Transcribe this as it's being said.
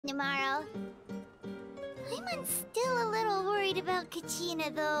tomorrow. I'm still a little worried about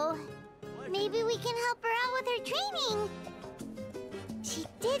Kachina, though. Maybe we can help her out with her training. She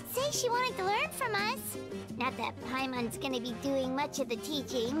did say she wanted to learn from us. Not that Paimon's gonna be doing much of the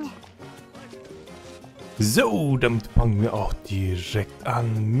teaching. So, damit fangen wir auch direkt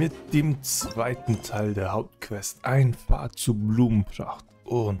an mit dem zweiten Teil der Hauptquest. Ein Pfad zu Blumenpracht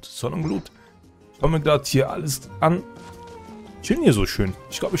und Sonnenglut. Schauen wir gerade hier alles an. Chillen hier so schön.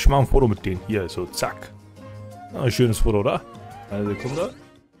 Ich glaube, ich mache ein Foto mit denen. Hier, so, zack. Ah, ein schönes Foto, oder? Eine Sekunde.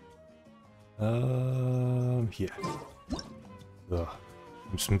 Hier. So. Wir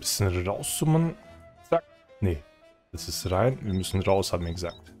müssen ein bisschen rauszoomen. Zack. Nee. Das ist rein. Wir müssen raus, haben wir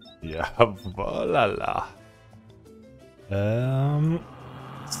gesagt. Ja, voilà.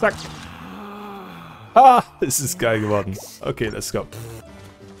 Zack. Ah, es ist geil geworden. Okay, let's go.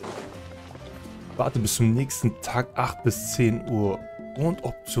 Warte bis zum nächsten Tag, 8 bis 10 Uhr. Und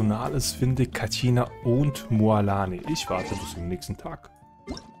Optionales finde Kachina und Mualani. Ich warte bis zum nächsten Tag.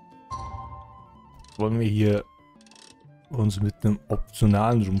 Wollen wir hier uns mit einem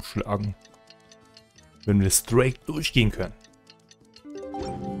Optionalen rumschlagen? Wenn wir straight durchgehen können.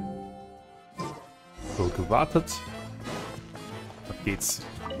 So, gewartet. Auf geht's.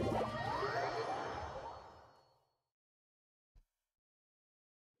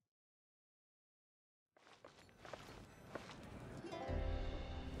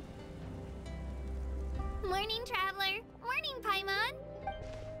 Morning, Traveler. Morning, Paimon.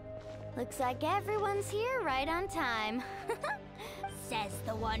 Looks like everyone's here right on time. Says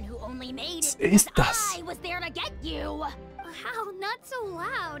the one who only made it Is because das? I was there to get you. How? Not so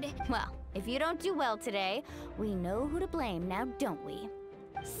loud. Well, if you don't do well today, we know who to blame now, don't we?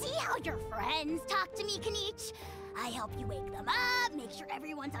 See how your friends talk to me, Kanich? I help you wake them up, make sure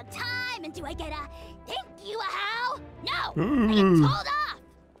everyone's on time, and do I get a thank you, how? No, I get told off.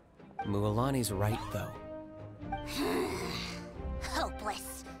 Mualani's right, though.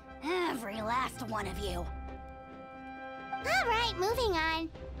 Hopeless. Every last one of you. Alright, moving on.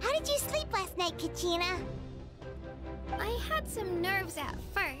 How did you sleep last night, Kachina? I had some nerves at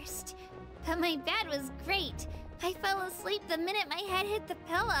first, but my bed was great. I fell asleep the minute my head hit the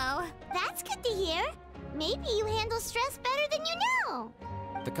pillow. That's good to hear. Maybe you handle stress better than you know.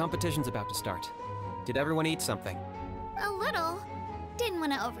 The competition's about to start. Did everyone eat something? A little. Didn't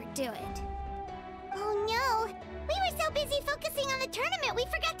want to overdo it. Oh no! We were so busy focusing on the tournament we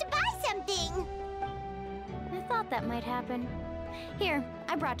forgot to buy something! I thought that might happen. Here,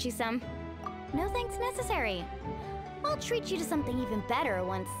 I brought you some. No thanks necessary. I'll treat you to something even better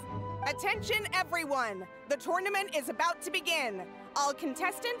once... Attention everyone! The tournament is about to begin. All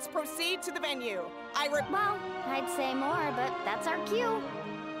contestants proceed to the venue. Well, I'd say more, but that's our cue.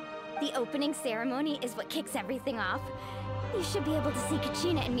 The opening ceremony is what kicks everything off. You should be able to see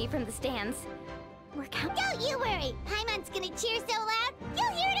Kachina and me from the stands. We're counting. Don't you worry! Paimon's gonna cheer so loud,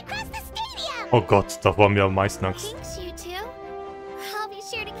 you'll hear it across the stadium! Oh Gott, davor haben wir am meisten Angst. Thanks, you two. I'll be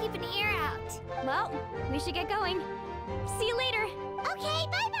sure to keep an ear out. Well, we should get going. See you later. Okay,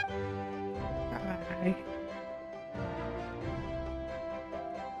 bye-bye!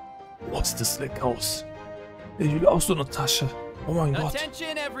 Boah, ist das lecker aus. Ich will auch so eine Tasche. Oh mein Gott.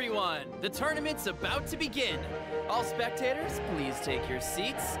 Attention everyone! The tournament's about to begin. All spectators, please take your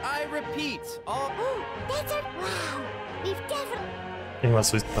seats. I repeat, all... That's our... Wow! We've definitely...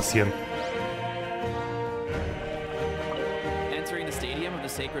 Irgendwas wird passieren. Entering the Stadium of the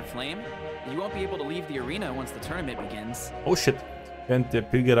Sacred Flame, you won't be able to leave the arena once the tournament begins. Oh shit. Während der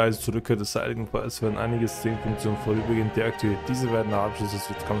Pilgerreise zurück des heiligen Feuers werden einige Systemfunktionen vorübergehend deaktiviert. Diese werden nach Abschluss des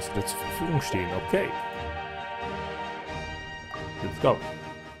Wettkampfs wieder zur Verfügung stehen. Okay. Let's go.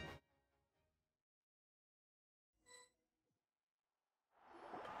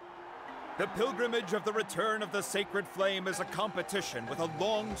 The pilgrimage of the return of the sacred flame is a competition with a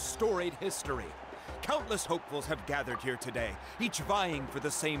long, storied history. Countless hopefuls have gathered here today, each vying for the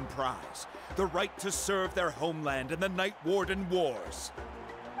same prize, the right to serve their homeland in the Night Warden Wars.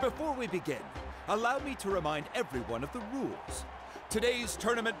 Before we begin, allow me to remind everyone of the rules. Today's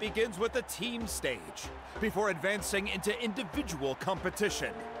tournament begins with the team stage, before advancing into individual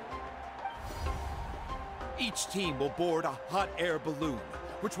competition. Each team will board a hot air balloon,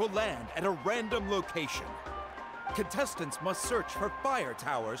 which will land at a random location. Contestants must search for fire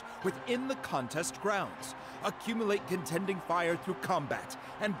towers within the contest grounds, accumulate contending fire through combat,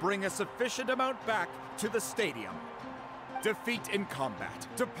 and bring a sufficient amount back to the stadium. Defeat in combat,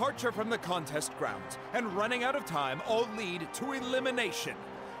 departure from the contest grounds, and running out of time all lead to elimination.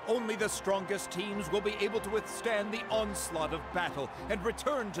 Only the strongest teams will be able to withstand the onslaught of battle and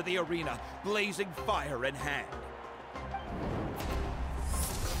return to the arena, blazing fire in hand.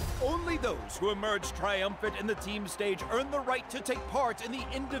 Only those who emerge triumphant in the team stage earn the right to take part in the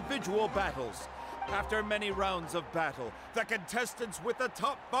individual battles. After many rounds of battle, the contestants with the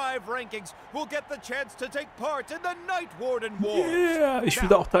top 5 rankings will get the chance to take part in the Night Warden Wars. Yeah, ich will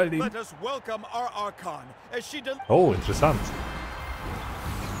da auch teilnehmen. Let us welcome our Archon as she Oh, interessant.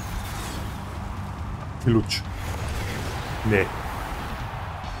 Lutsch. Nee.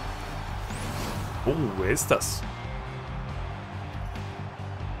 Oh, wer ist das?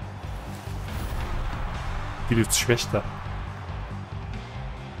 Lutsch Schwächter.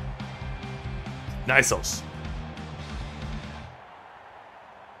 Nice aus.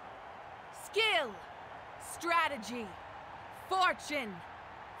 Skill, strategy, fortune,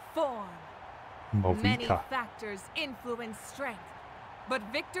 form. Many Movika. factors influence strength, but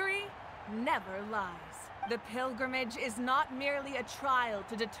victory never lies. The pilgrimage is not merely a trial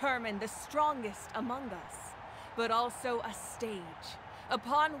to determine the strongest among us, but also a stage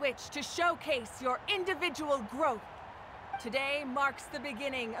upon which to showcase your individual growth. Today marks the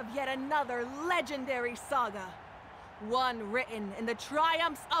beginning of yet another legendary saga, one written in the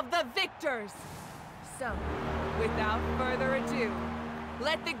triumphs of the victors. So, without further ado,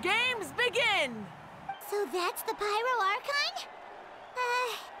 let the games begin! So that's the Pyro Archon?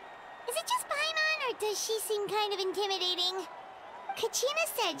 Is it just Paimon, or does she seem kind of intimidating? Kachina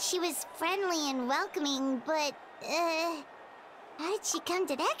said she was friendly and welcoming, but, how did she come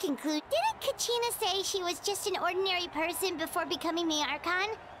to that conclusion? Didn't Kachina say she was just an ordinary person before becoming the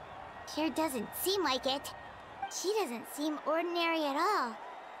Archon? Sure doesn't seem like it. She doesn't seem ordinary at all.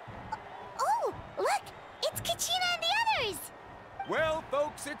 Oh, look! It's Kachina and the others! Well,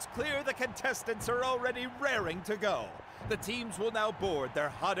 folks, it's clear the contestants are already raring to go. The teams will now board their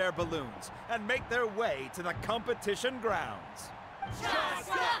hot air balloons and make their way to the competition grounds.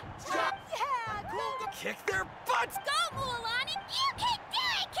 Yeah, cool! Kick their butts! Go, Mulan! You can do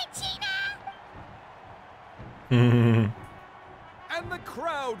it, Kachina! And the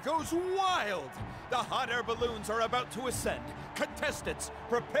crowd goes wild! The hot air balloons are about to ascend. Contestants,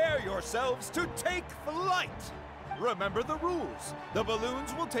 prepare yourselves to take flight! Remember the rules. The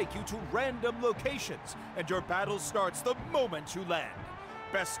balloons will take you to random locations, and your battle starts the moment you land.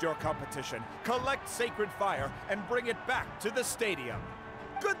 Best your competition, collect sacred fire, and bring it back to the stadium.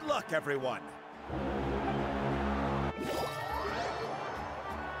 Good luck, everyone!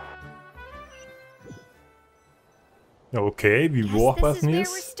 Okay, wie beobachten wir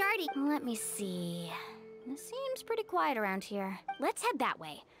We're es? starting. Let me see. It seems pretty quiet around here. Let's head that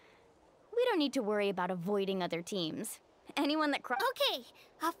way. We don't need to worry about avoiding other teams. Anyone that Okay,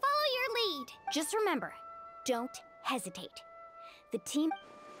 I'll follow your lead. Just remember, don't hesitate. The team.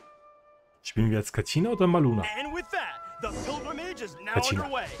 Spielen wir jetzt Kachina oder Maluna? And with that, the pilgrimage is now Kachina.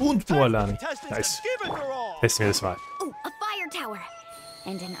 underway. Und Mualani. Contestants Nice. have given their all. Testen wir das mal. Oh, a fire tower.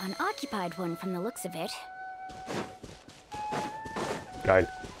 And an unoccupied one from the looks of it. Geil.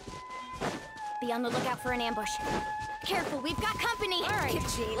 Be on the lookout for an ambush. Careful, we've got company. All right,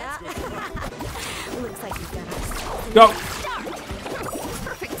 Kachina. Looks like we've got us. Go!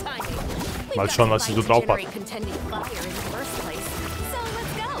 Perfect timing. Mal schauen, was sie so drauf hat.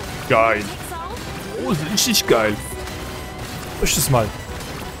 Geil. Oh, ist richtig geil. Push das mal.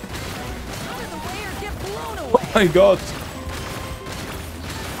 Oh mein Gott.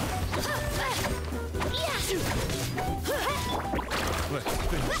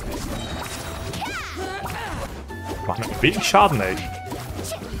 Machen ein wenig Schaden, ey.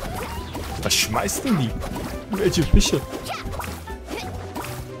 Was schmeißt denn die? Welche Fische?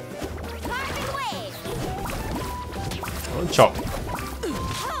 Und ciao.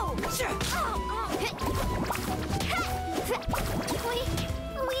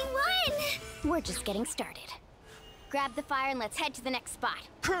 We won! We're just getting started. Grab the fire and let's head to the next spot.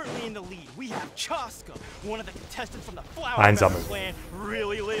 Currently in the lead, we have Chaska, one of the contestants from the Flower Einsammeln. Clan,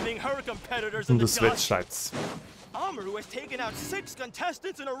 really leaving her competitors Und in the des dust. Wettstreits. Amaru has taken out 6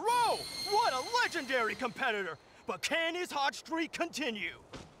 contestants in a row! What a legendary competitor! But can his hot streak continue?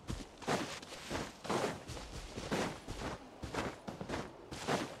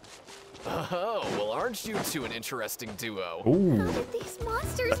 Oh, well, aren't you two an interesting duo? These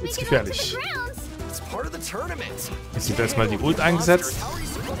monsters Das make ist it up to gefährlich. the grounds. It's part of the tournament. Jetzt wird erstmal die Ult eingesetzt. How are you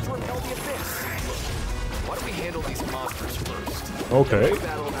supposed to repel the abyss? Why don't we handle these monsters first? Okay. We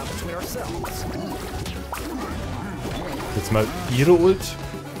battle them out between ourselves. Jetzt mal ihre Ult.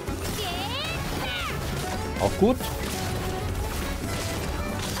 Auch gut.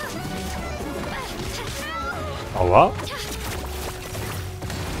 Aua.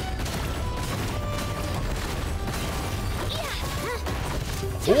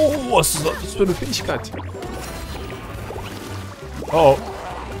 Oh, was ist das für eine Fähigkeit? Oh.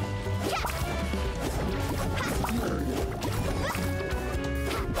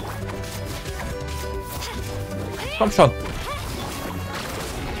 Komm schon.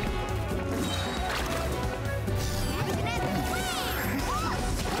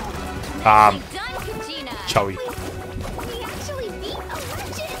 Ciao. We actually beat a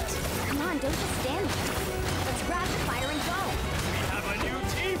legend! Come on, don't just stand there. Let's grab the fire and go. We have a new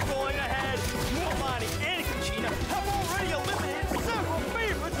team going ahead. Milani and Kachina have already eliminated several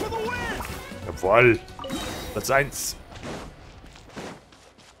favorites for the win. Jawohl. Platz 1.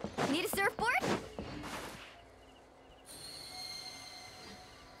 Need a surfboard?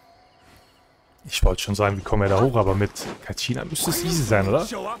 Ich wollte schon sagen, wie kommen wir da hoch, aber mit Kachina müsste es easy sein, oder?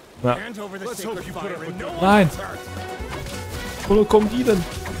 Ja. Nein. Wo kommen die denn?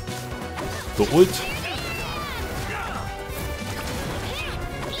 So, Ult.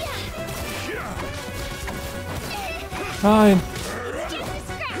 Nein.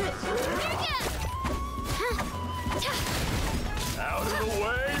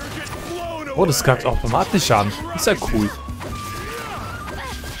 Oh, das greift automatisch an. Ist ja cool.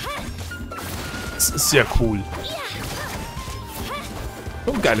 Das ist ja cool.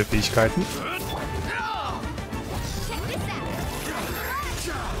 Und geile Fähigkeiten.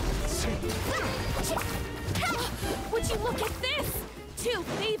 Would you look at this? Two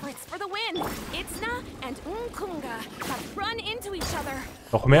favorites for the win. Itzna and Unkunga have run into each other.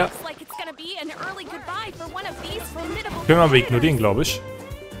 Noch mehr. Looks like it's gonna be an early goodbye for one of these formidable Können wir aber ignorieren, glaube ich.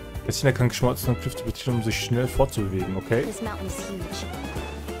 Kachina kann geschmolzene Klüfte betreten, um sich schnell fortzubewegen, okay? This mountain is huge.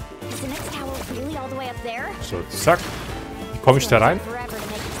 Is the next tower really all the way up there? So, zack. Wie komme ich da rein? Forever to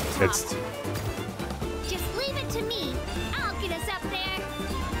make it to the top. Jetzt. Just leave it to me. I'll get us up there.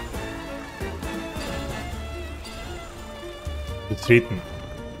 Betreten.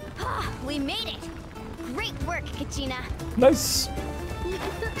 Ah, we made it. Great work, Kachina. Nice.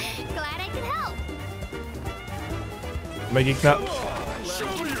 Glad I could help. Mein Gegner.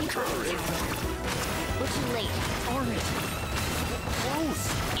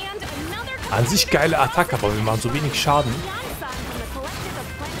 An sich geile Attacke, aber wir machen so wenig Schaden.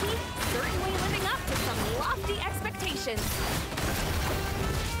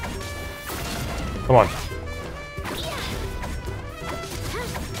 Come on.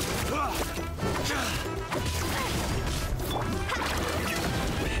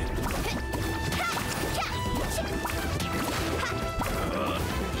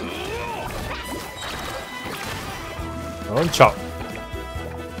 Und ciao.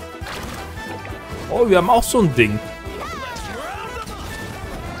 Oh, wir haben auch so ein Ding.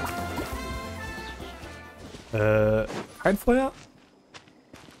 Kein Feuer?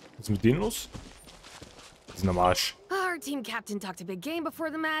 Was ist mit denen los? Die sind am Arsch. Our team captain talked a big game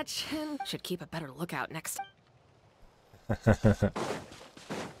before the match and should keep a better lookout next time.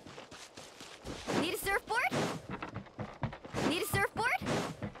 Need a surfboard? Need a surfboard?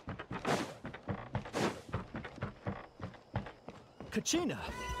 Kachina,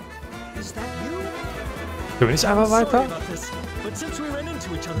 is that you? Können wir nicht einfach Sorry weiter? about this, but since we ran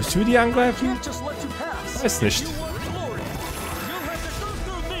into each other, Müssen wir die angreifen? can't just let you pass. Weiß nicht. You were glorious. You'll have to go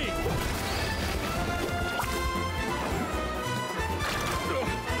through me.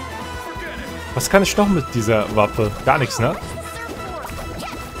 Forget it. Was kann ich noch mit dieser Waffe? Gar nichts, ne? Out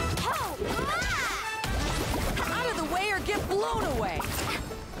of the way or get blown away.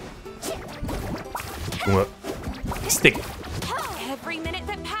 Junge. Stick. Every minute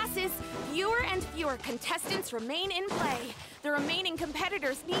that passes, fewer and fewer contestants remain in play. The remaining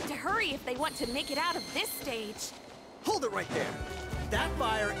competitors need to hurry if they want to make it out of this stage. Hold it right there. That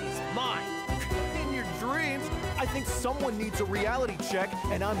fire is mine. In your dreams, I think someone needs a reality check,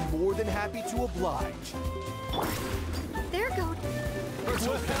 and I'm more than happy to oblige. There go.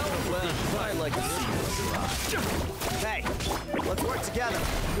 Well, I like to see you try. Hey, let's work together.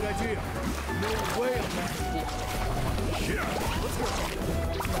 Good idea. No way, man.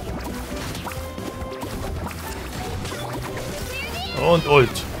 Und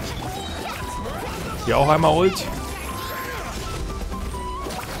Ult. Hier auch einmal Ult.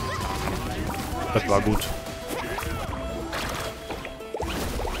 Das war gut.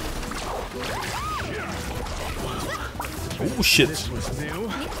 Oh shit.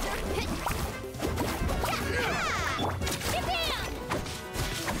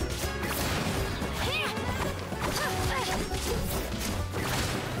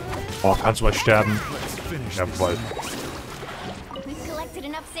 Oh, kannst du mal sterben? Jawohl. We've collected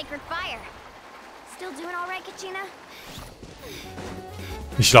enough sacred fire. Still doing all right, Kachina?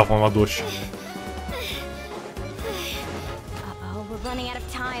 Ich laufe mal durch. Uh-oh, we're running out of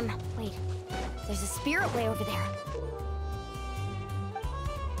time. Wait, there's a spirit way over there.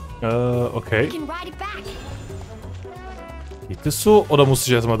 Okay. We can ride it back. Geht das so? Oder muss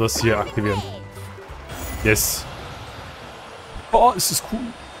ich erstmal das hier aktivieren? Yes. Oh, ist das cool.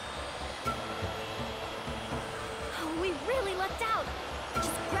 Oh, we really lucked out. Just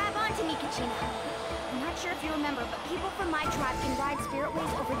grab onto me, Kachina. I'm not sure if you remember, but people from my tribe can ride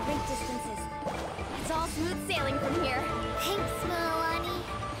spiritways over great distances. It's all smooth sailing from here. Thanks, Milani.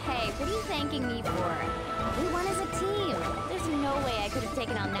 Hey, what are you thanking me for? We won as a team. There's no way I could have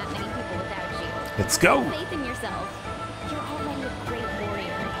taken on that many people without you. Let's go. Have faith in yourself. You're already a great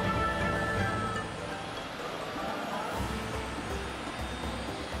warrior.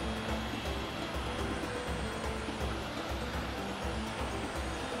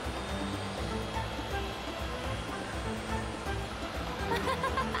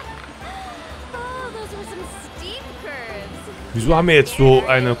 Oh, those were some steep curves. Wieso haben wir jetzt so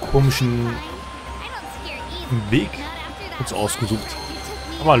einen komischen I don't scare easy. Weg Not after that uns ausgesucht? you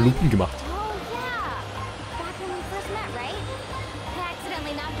took me Haben wir Lupen gemacht. Oh, yeah. Back when we first met, right? I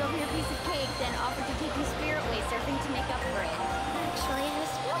accidentally knocked over your piece of cake, then offered to take you spiritway surfing to make up for it. Actually, I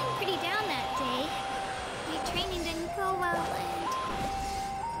was feeling pretty down that day. My training didn't go well,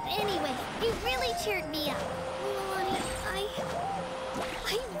 and anyway, it really cheered me up. Milani,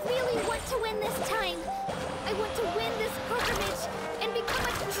 I really want to win this time. I want to win this pilgrimage and become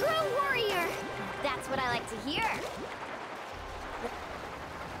a true warrior. That's what I like to hear.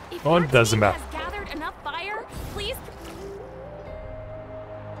 If Und your da sind team wir. has gathered enough fire, please.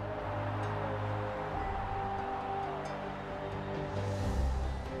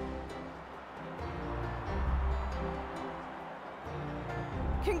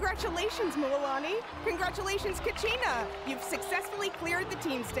 Congratulations, Milani. Congratulations, Kachina. You've successfully cleared the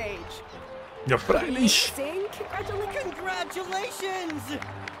team stage. Ja, freilich. Saying congratulations!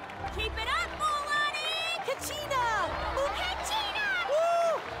 Keep it up, Milani! Kachina!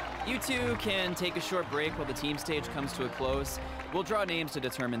 You two can take a short break while the team stage comes to a close. We'll draw names to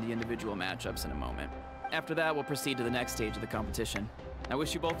determine the individual matchups in a moment. After that, we'll proceed to the next stage of the competition. I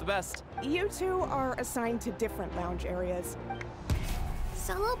wish you both the best. You two are assigned to different lounge areas.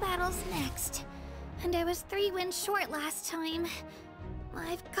 Solo battles next. And I was 3 wins short last time.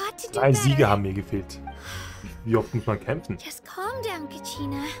 I've got to do 3 Siege better. haben mir gefehlt. Wie oft muss man kämpfen? Just calm down,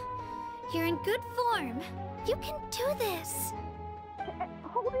 Kachina. You're in good form. You can do this.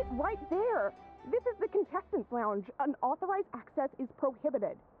 Hold it right there. This is the contestants' lounge. Unauthorized access is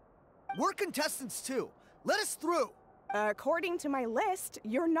prohibited. We're contestants too. Let us through. According to my list,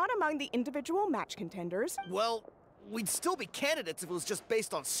 you're not among the individual match contenders. Well, we'd still be candidates if it was just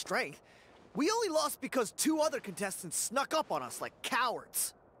based on strength. We only lost because 2 other contestants snuck up on us like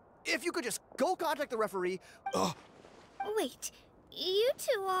cowards. If you could just go contact the referee. Wait, you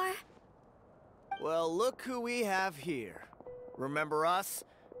two are... Well, look who we have here. Remember us?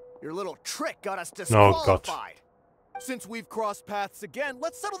 Your little trick got us God. disqualified. Since we've crossed paths again,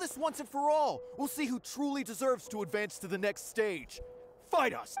 let's settle this once and for all. We'll see who truly deserves to advance to the next stage.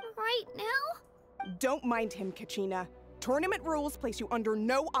 Fight us! Right now? Don't mind him, Kachina. Tournament rules place you under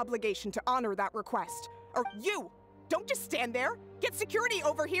no obligation to honor that request. Or you! Don't just stand there! Get security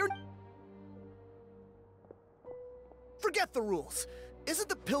over here! Forget the rules. Isn't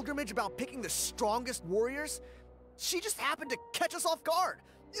the pilgrimage about picking the strongest warriors? She just happened to catch us off guard.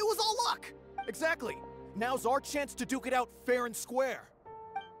 It was all luck. Exactly. Now's our chance to duke it out fair and square.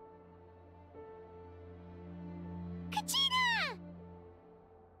 Kachina!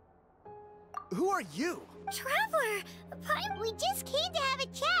 Who are you? Traveler! We just came to have a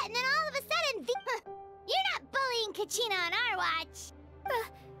chat, and then all of a sudden... You're not bullying Kachina on our watch!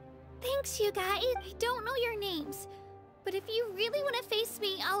 Thanks, you guys. I don't know your names. But if you really want to face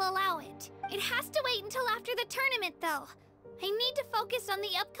me, I'll allow it. It has to wait until after the tournament, though. I need to focus on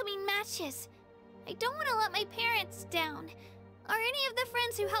the upcoming matches. I don't want to let my parents down, or any of the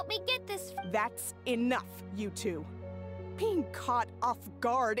friends who helped me get this. That's enough, you two. Being caught off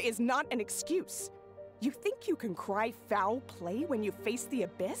guard is not an excuse. You think you can cry foul play when you face the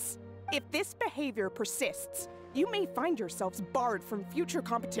abyss? If this behavior persists, you may find yourselves barred from future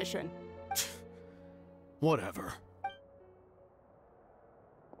competition. Whatever.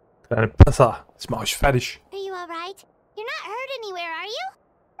 Kleine Pisser. Jetzt mach ich fertig. Are you alright? You're not hurt anywhere, are you?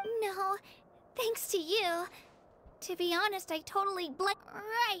 No, thanks to you. To be honest, I totally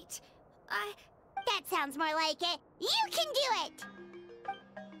Right. That sounds more like it. You can do it!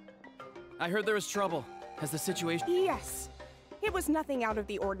 I heard there was trouble. Has the situation... Yes. It was nothing out of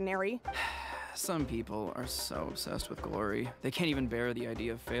the ordinary. Some people are so obsessed with glory, they can't even bear the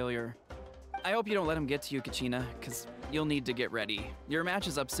idea of failure. I hope you don't let him get to you, Kachina, because you'll need to get ready. Your match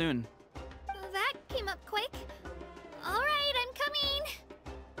is up soon. That came up quick. Alright, I'm coming.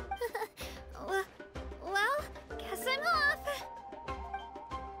 Well, guess I'm off.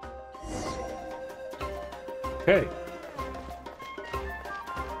 Okay.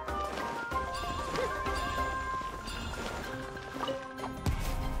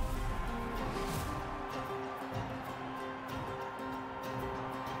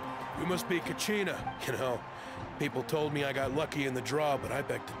 must be Kachina. You know, people told me I got lucky in the draw, but I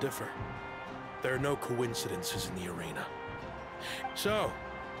beg to differ. There are no coincidences in the arena. So,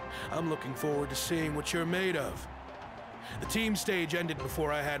 I'm looking forward to seeing what you're made of. The team stage ended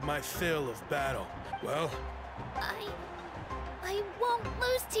before I had my fill of battle. Well... I won't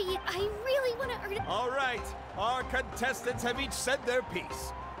lose to you. I really want to earn it. All right, our contestants have each said their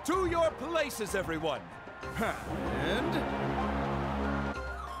piece. To your places, everyone. And...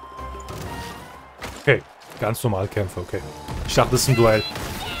 Okay, ganz normal Kämpfe, okay. Ich dachte, das ist ein Duell.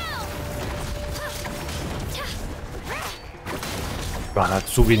 Man hat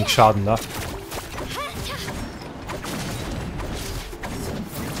zu wenig Schaden, ne?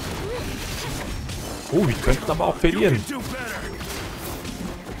 Oh, wir könnten aber auch verlieren.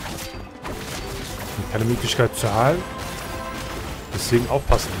 Keine Möglichkeit zu heilen. Deswegen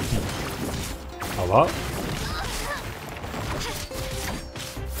aufpassen. Aber...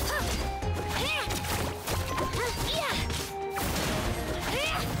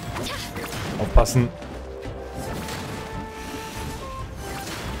 Aufpassen.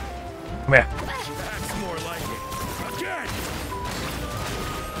 Komm her.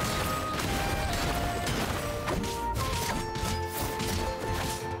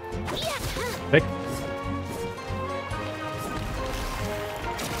 Weg.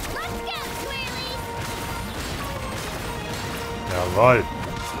 Jawohl.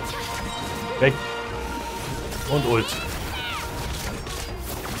 Weg. Und Ult.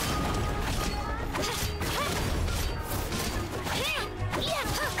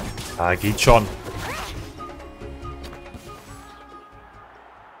 Ah, geht schon.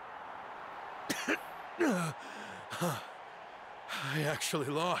 I actually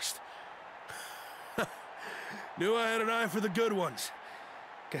lost. Knew I had an eye for the good ones.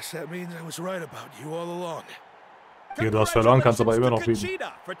 Guess that means I was right about you all along. Ja, du hast verloren, kannst aber immer noch leben.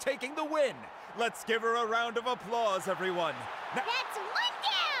 Kachina for taking the win. Let's give her a round of applause, everyone. That's one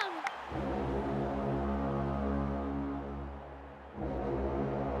down.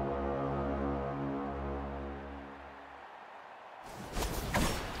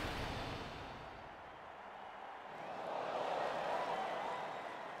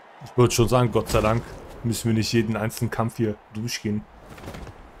 Ich würde schon sagen, Gott sei Dank müssen wir nicht jeden einzelnen Kampf hier durchgehen.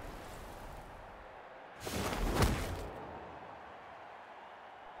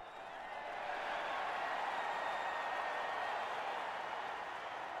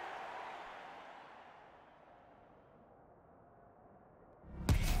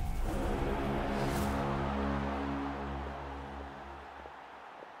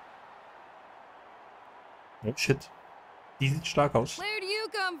 Oh shit. Die sieht stark aus. Where do you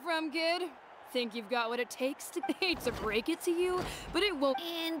come from, kid? Think you've got what it takes to hate to break it to you, but it won't.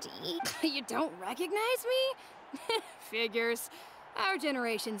 And You don't recognize me? Figures. Our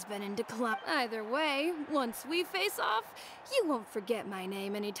generation's been in decline. Either way, once we face off, you won't forget my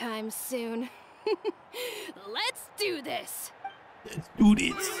name anytime soon. Let's do this. Let's do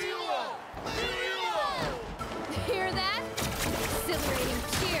this. Hear that? Exhilarating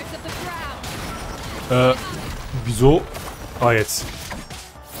cheers of the crowd. Wieso? Ah, jetzt.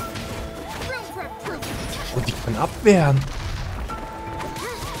 Und die können abwehren.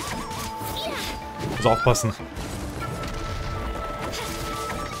 Muss aufpassen.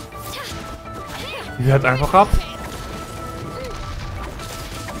 Die wehrt einfach ab.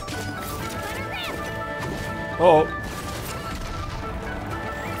 Oh.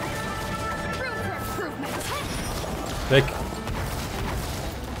 Weg.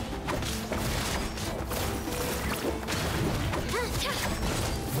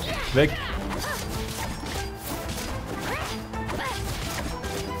 Weg.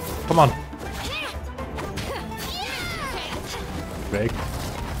 Komm an. Weg.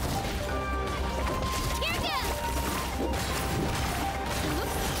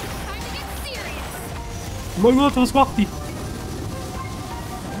 Oh mein Gott, was macht die?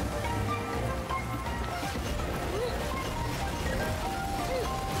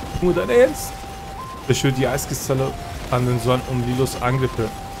 Nur dein Ernst? Beschwört die Eiskristalle an den Sonnen um Lilos Angriffe.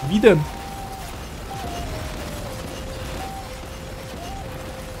 Wie denn?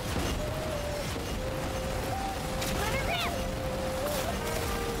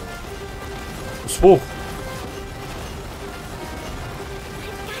 Ist hoch.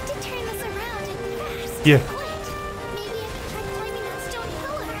 Hier.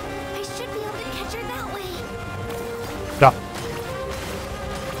 Da.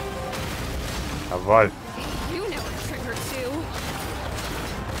 Jawohl.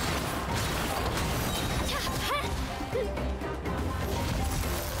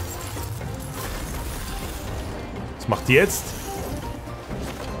 Was macht die jetzt?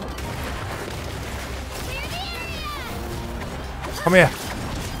 Komm her.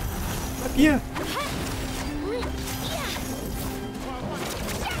 Bleib hier.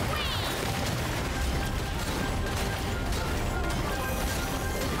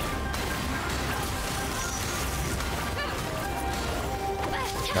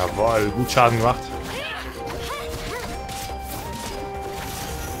 Jawohl, gut Schaden gemacht.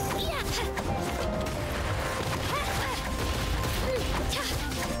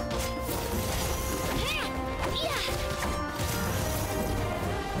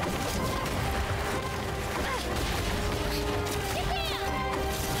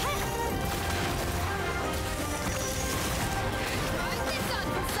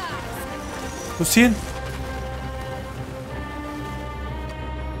 Los hin.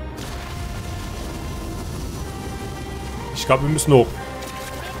 Ich glaube, wir müssen hoch.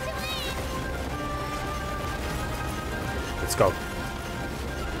 Let's go.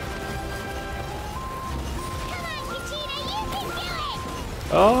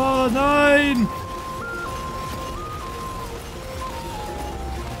 Oh nein!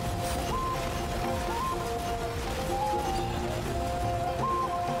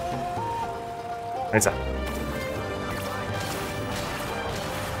 Also.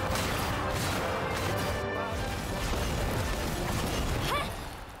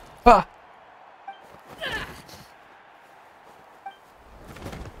 Ah.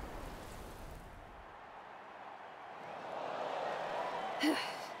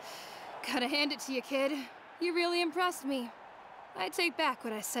 Gotta hand it to you, kid. You really impressed me. I take back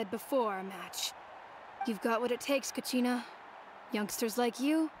what I said before our match. You've got what it takes, Kachina. Youngsters like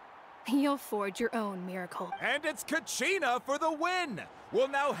you, you'll forge your own miracle. And it's Kachina for the win! We'll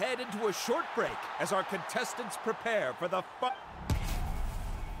now head into a short break as our contestants prepare for the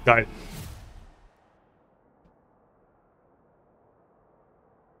Geil.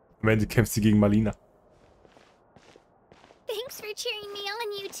 Am Ende kämpft sie gegen Malina. Thanks for cheering me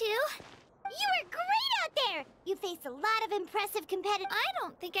on, you two. You were great out there! You faced a lot of impressive competitors. I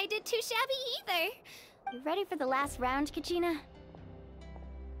don't think I did too shabby either. You ready for the last round, Kachina?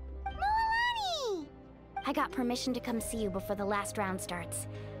 Moalani! I got permission to come see you before the last round starts.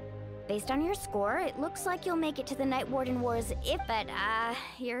 Based on your score, it looks like you'll make it to the Night Warden Wars but,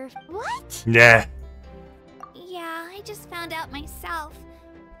 you're... What? Yeah. Yeah, I just found out myself.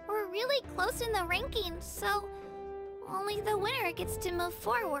 We're really close in the rankings, so only the winner gets to move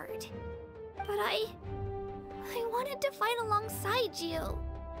forward. But I wanted to fight alongside you.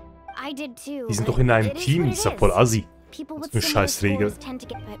 I did too. Die sind doch in einem Team, das ist ja voll assi. Das ist eine Scheißregel.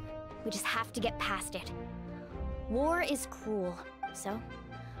 But we just have to get past it. War is cruel, so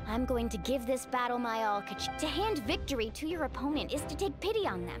I'm going to give this battle my all. To hand victory to your opponent is to take pity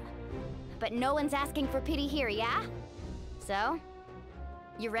on them. But no one's asking for pity here, yeah? So,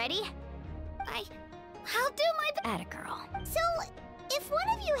 you ready? I'll do my best. Atta girl. So, if one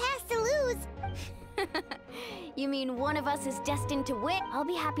of you has to lose... You mean one of us is destined to win? I'll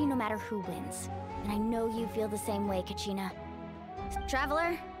be happy no matter who wins. And I know you feel the same way, Kachina.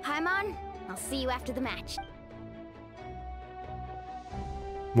 Traveler, Paimon, I'll see you after the match.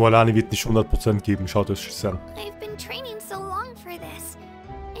 Moalani wird nicht 100% geben, schaut euch das an. I've been training so long for this.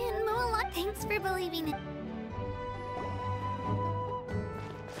 And Moalani, thanks for believing it.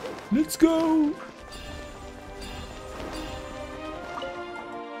 Let's go!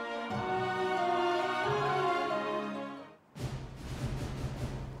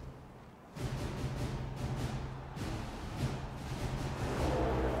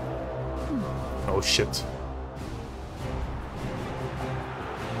 Oh shit.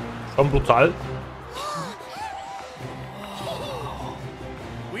 Schon brutal.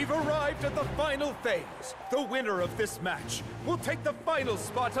 We've arrived at the final phase. The winner of this match will take the final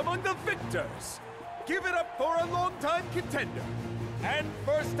spot among the victors. Give it up for a long-time contender and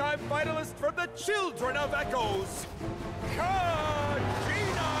first-time finalist from the Children of Echoes,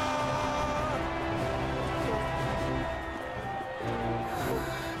 Kachina!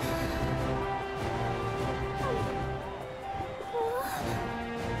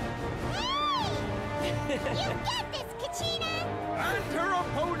 You get this, Kachina! And her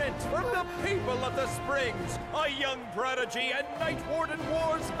opponent from the people of the Springs, a young prodigy and Night Warden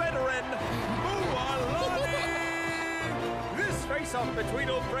Wars veteran, Moalani! This face-off between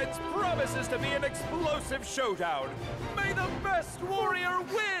old friends promises to be an explosive showdown. May the best warrior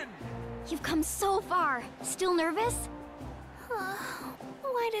win! You've come so far. Still nervous?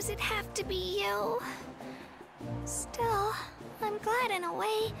 Why does it have to be you? Still, I'm glad in a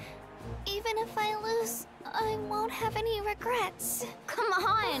way. Even if I lose, I won't have any regrets. Come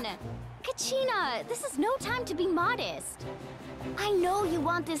on! Kachina, this is no time to be modest. I know you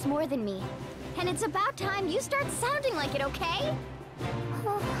want this more than me. And it's about time you start sounding like it, okay?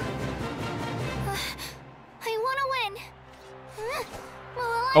 I wanna win.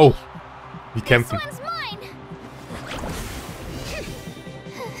 Oh, wir kämpfen.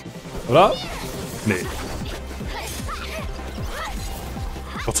 Oder? Nee.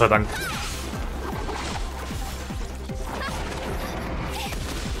 Gott sei Dank.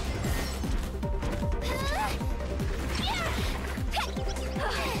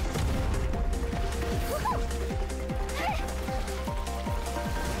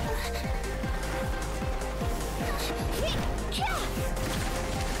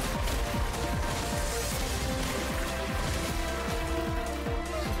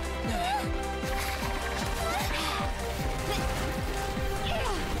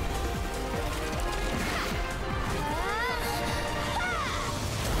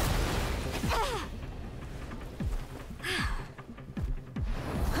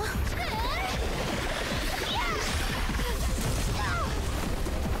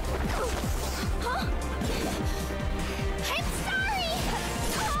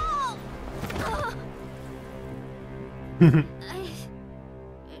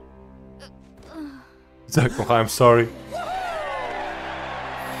 Sag noch, I'm sorry.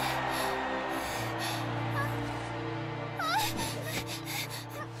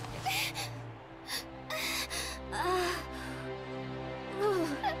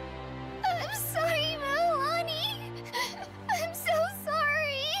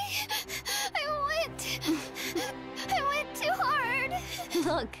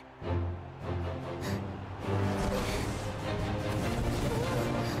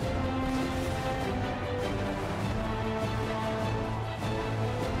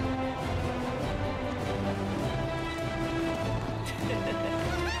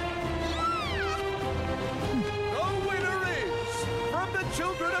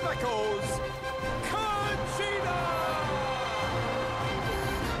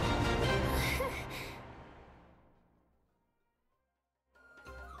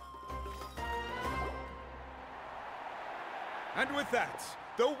 And with that,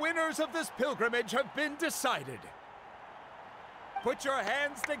 the winners of this pilgrimage have been decided. Put your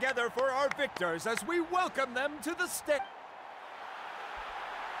hands together for our victors as we welcome them to the stage.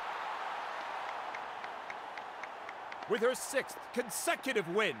 With her 6th consecutive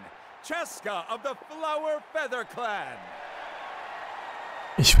win, Cheska of the Flower Feather Clan.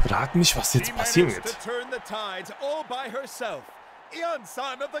 Ich frage mich, was jetzt passieren wird. To turn the tides all by herself.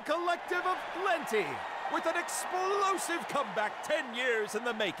 Ian-san of the Collective of Plenty, with an explosive comeback 10 years in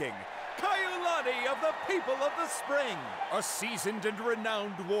the making. Kayulani of the People of the Spring, a seasoned and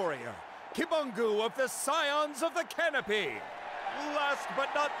renowned warrior. Kibungu of the Scions of the Canopy. Last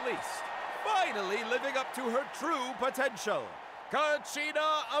but not least, finally living up to her true potential,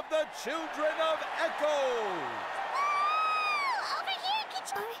 Kachina of the Children of Echo. Over here,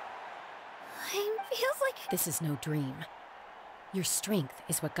 Kachina. It feels like... This is no dream. Your strength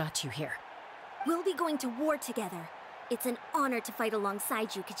is what got you here. We'll be going to war together. It's an honor to fight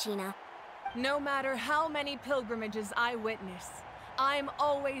alongside you, Kachina. No matter how many pilgrimages I witness, I'm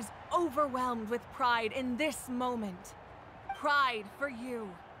always overwhelmed with pride in this moment. Pride for you,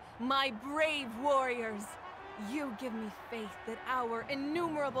 my brave warriors. You give me faith that our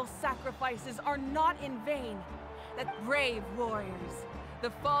innumerable sacrifices are not in vain. That brave warriors,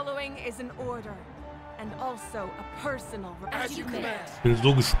 the following is an order, and also a personal... As you command. Ich bin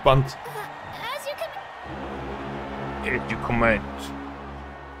so gespannt. As you command. As you command.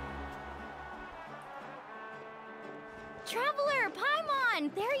 Traveler,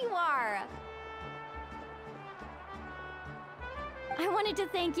 Paimon, there you are. I wanted to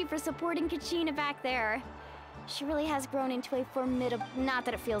thank you for supporting Kachina back there. She really has grown into a formidable... Not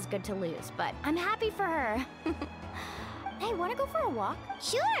that it feels good to lose, but I'm happy for her. Hey, wanna go for a walk?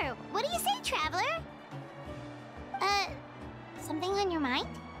 Sure. What do you say, Traveler? Something on your mind?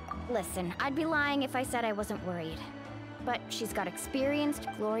 Listen, I'd be lying if I said I wasn't worried. But she's got experienced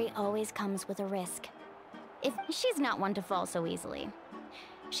glory always comes with a risk. If she's not one to fall so easily.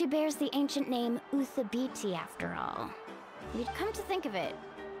 She bears the ancient name Uthabiti after all. You'd come to think of it,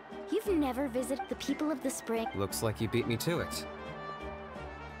 you've never visited the People of the Spring. Looks like you beat me to it.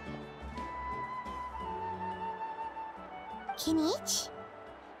 Kinich?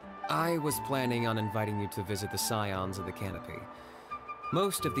 I was planning on inviting you to visit the Scions of the Canopy.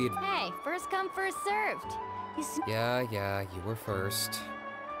 Most of the... Hey, first come, first served. Yeah, you were first.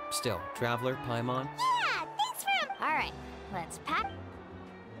 Still, Traveler, Paimon? Yeah, thanks for... Alright, let's pack.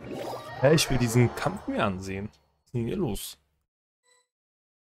 Ja, ich will diesen Kampf mir ansehen. Was ist denn hier los?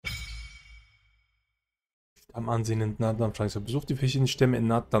 Stammansehen in Nathan, Frank, besucht die verschiedenen Stämme in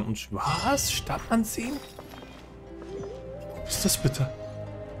Nathan und... Was? Stammansehen? Was ist das bitte?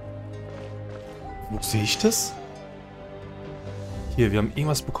 Wo sehe ich das? Hier, wir haben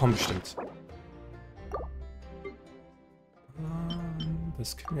irgendwas bekommen bestimmt.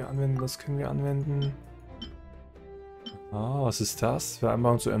 Das können wir anwenden, das können wir anwenden. Ah, was ist das?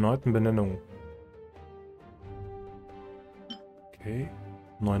 Vereinbarung zur erneuten Benennung. Okay.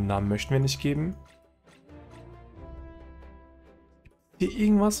 Neuen Namen möchten wir nicht geben. Hier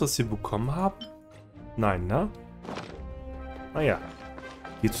irgendwas, was wir bekommen haben? Nein, ne? Naja.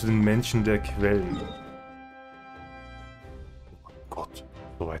 Geht zu den Menschen der Quellen. Oh Gott,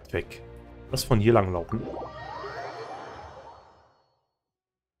 so weit weg. Lass von hier lang laufen.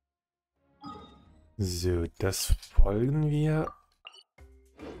 So, das folgen wir.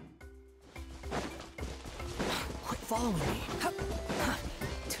 Quit following me.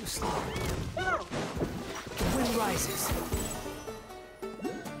 Too slow. The wind rises.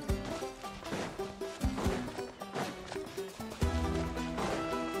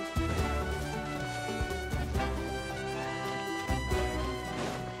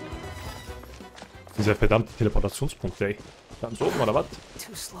 Dieser verdammte Teleportationspunkt, ey. Ganz oben, oder was?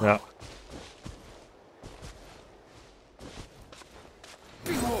 Ja.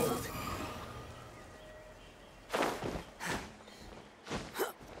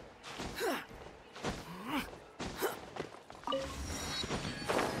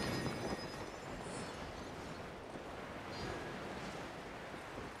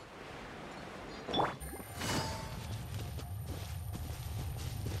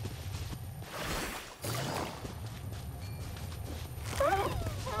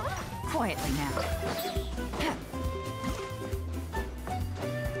 Quietly now.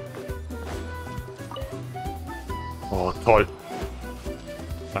 Oh, toll.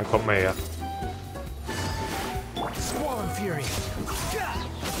 Dann kommt mal her. Squall and Fury.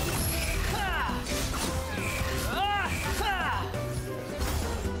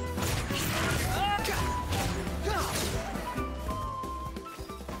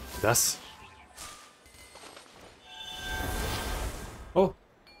 Das. Oh.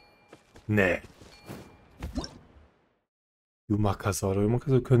 Nee. Yumakasare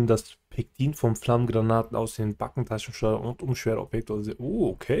können das Pektin vom Flammengranaten aus den Backentaschen steuern und um schwere Objekte.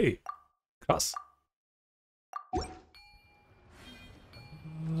 Oh, okay. Krass.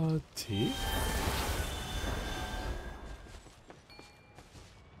 T.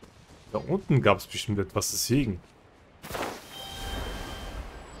 Da unten gab es bestimmt etwas, deswegen.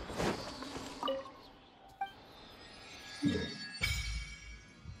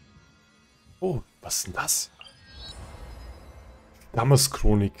 Oh, was ist denn das?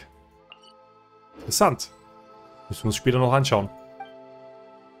 Dammeschronik. Interessant. Müssen wir uns später noch anschauen.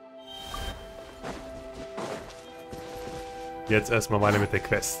 Jetzt erstmal weiter mit der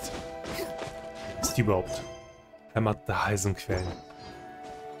Quest. Was ist die überhaupt? Heimat der heißen Quellen.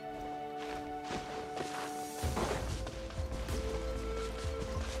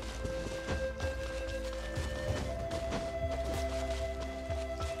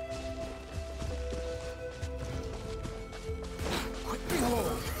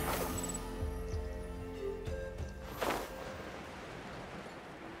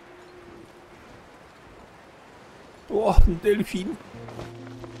 Oh, ein Delfin.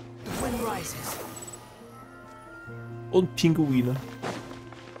 Und Pinguine.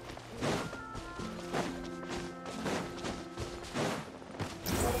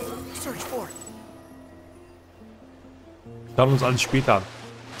 Schauen wir uns alles später an.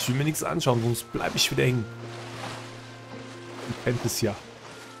 Ich will mir nichts anschauen, sonst bleibe ich wieder hängen. Ihr kennt es ja.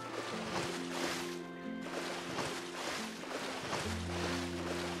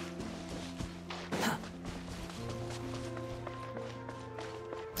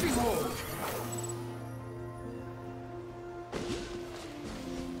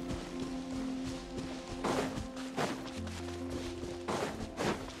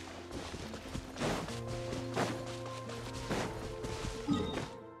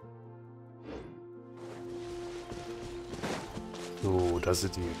 So, das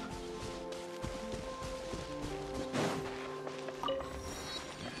sind die.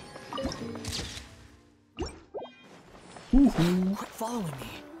 Quit following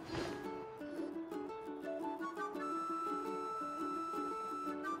me.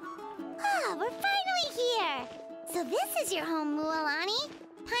 Ah, we're finally here! So this is your home, Mualani?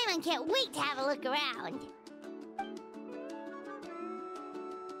 Paimon can't wait to have a look around.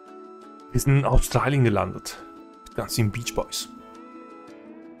 Wir sind in Australien gelandet. Mit ganz vielen Beach Boys.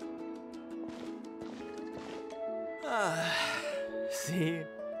 See,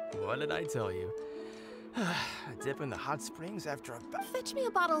 what did I tell you? A dip in the hot springs after a... Fetch me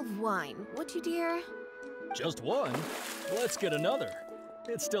a bottle of wine, would you, dear? Just one? Let's get another.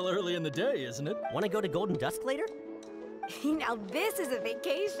 It's still early in the day, isn't it? Want to go to Golden Dusk later? Now this is a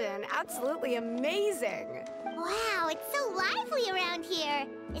vacation. Absolutely amazing. Wow, it's so lively around here.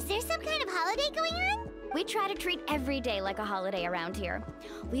 Is there some kind of holiday going on? We try to treat every day like a holiday around here.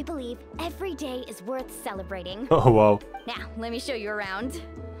 We believe every day is worth celebrating. Oh, wow. Now, let me show you around.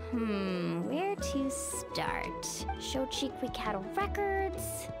 Where to start? Show Cheekweek Cattle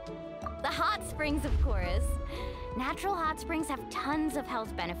Records. The hot springs, of course. Natural hot springs have tons of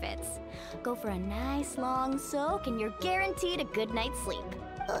health benefits. Go for a nice long soak and you're guaranteed a good night's sleep.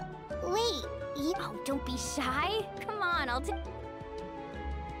 Wait, Oh, don't be shy. Come on, I'll take...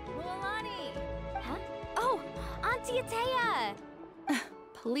 Mualani! Huh? Oh, Auntie Atea!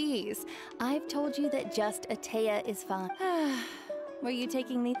 Please, I've told you that just Atea is fine. Were you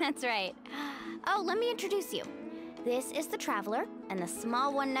taking the... That's right. Oh, let me introduce you. This is the Traveler, and the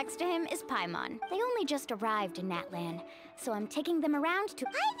small one next to him is Paimon. They only just arrived in Natlan, so I'm taking them around to...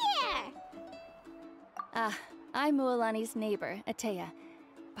 Hi there! I'm Mualani's neighbor, Atea.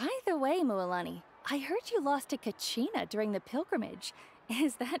 By the way, Mualani, I heard you lost to Kachina during the pilgrimage.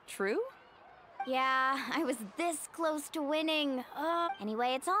 Is that true? Yeah, I was this close to winning.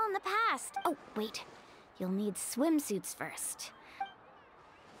 Anyway, it's all in the past. Oh, wait. You'll need swimsuits first.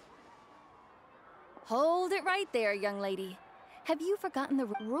 Hold it right there, young lady. Have you forgotten the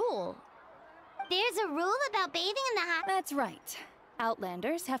rule? There's a rule about bathing in the hot... That's right.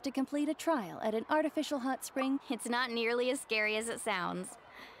 Outlanders have to complete a trial at an artificial hot spring. It's not nearly as scary as it sounds.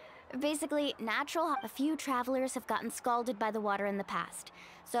 Basically, a few travelers have gotten scalded by the water in the past.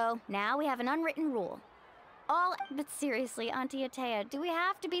 So now we have an unwritten rule. But seriously, Auntie Atea, do we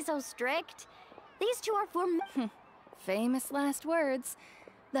have to be so strict? These two are Famous last words.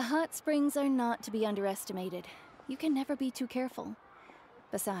 The hot springs are not to be underestimated. You can never be too careful.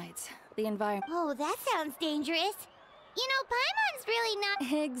 Besides, the environment... Oh, that sounds dangerous. You know, Paimon's really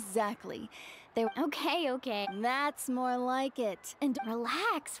not... Exactly. Okay. That's more like it. And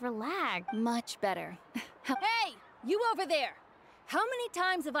relax. Much better. Hey, you over there! How many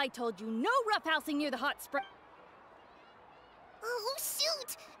times have I told you no roughhousing near the hot spring? Oh,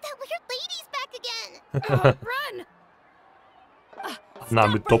 shoot! That weird lady's back again! Run!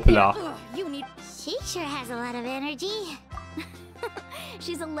 Name Doppler. She sure has a lot of energy.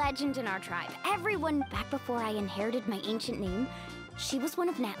 She's a legend in our tribe. Everyone, back before I inherited my ancient name, she was one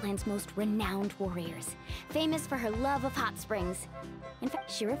of Natlan's most renowned warriors, famous for her love of hot springs. In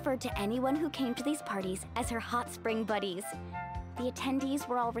fact, she referred to anyone who came to these parties as her hot spring buddies. The attendees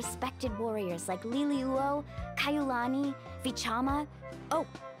were all respected warriors like Liliuo, Kaiulani, Vichama,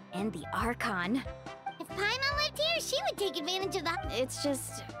 and the Archon. If Paimon lived here, she would take advantage of that. It's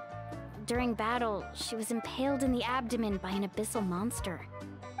just... During battle, she was impaled in the abdomen by an abyssal monster.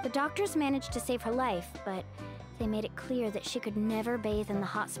 The doctors managed to save her life, but they made it clear that she could never bathe in the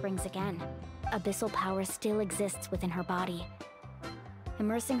hot springs again. Abyssal power still exists within her body.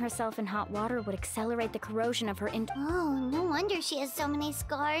 Immersing herself in hot water would accelerate the corrosion of her Oh, no wonder she has so many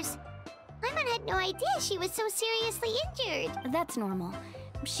scars. Paimon had no idea she was so seriously injured. That's normal.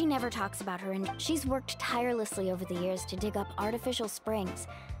 She never talks about her, and she's worked tirelessly over the years to dig up artificial springs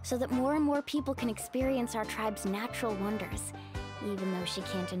so that more and more people can experience our tribe's natural wonders, even though she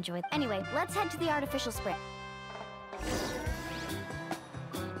can't enjoy them. Anyway, let's head to the artificial spring.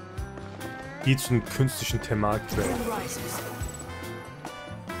 Die zu den künstlichen Thermalquellen.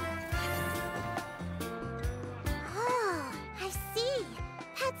 Oh, I see.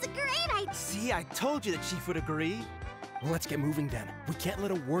 That's a great idea. See, I told you the chief would agree. Well, let's get moving then. We can't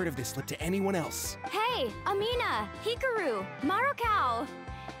let a word of this slip to anyone else. Hey, Amina, Hikaru, Marukao.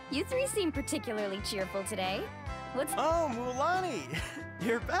 You three seem particularly cheerful today. Oh, Mualani!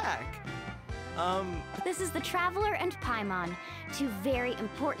 You're back. This is the Traveler and Paimon, two very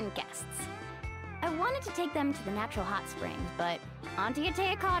important guests. I wanted to take them to the natural hot springs, but Auntie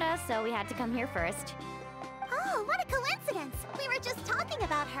Atea caught us, so we had to come here first. Oh, what a coincidence! We were just talking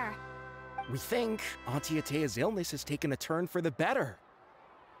about her. We think Auntie Atea's illness has taken a turn for the better.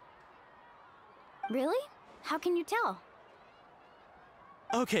 Really? How can you tell?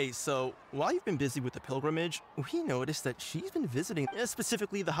 Okay, so while you've been busy with the pilgrimage, we noticed that she's been visiting,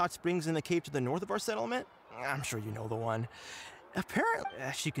 specifically the hot springs in the cave to the north of our settlement. I'm sure you know the one. Apparently,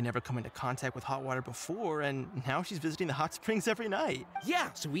 she could never come into contact with hot water before, and now she's visiting the hot springs every night.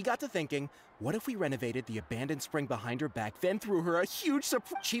 Yeah, so we got to thinking, what if we renovated the abandoned spring behind her back, then threw her a huge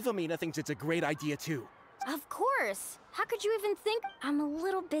surprise? Chief Amina thinks it's a great idea too. Of course! How could you even think? I'm a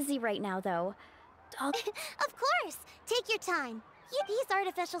little busy right now, though. Of course! Take your time. These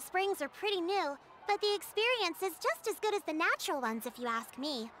artificial springs are pretty new. But the experience is just as good as the natural ones, if you ask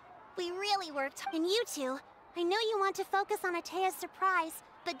me. We really worked. And you two, I know you want to focus on Atea's surprise,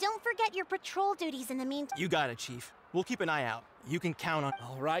 but don't forget your patrol duties in the meantime. You got it, Chief. We'll keep an eye out. You can count on...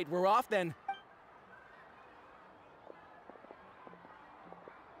 All right, we're off then.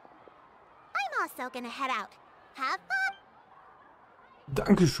 I'm also gonna head out. Have fun!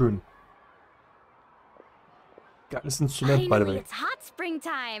 Dankeschön. Geiles Instrument, by the way. It's hot spring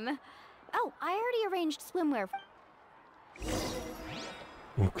time. Oh, I already arranged swimwear.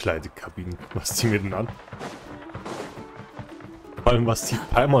 Umkleidekabinen. Was ziehen wir denn an? Vor allem, was zieht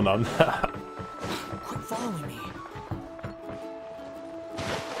Paimon an? Quit following me.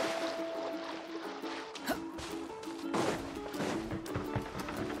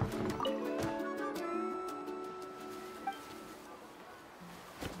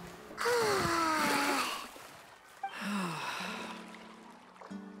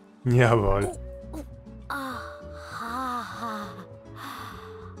 Jawohl.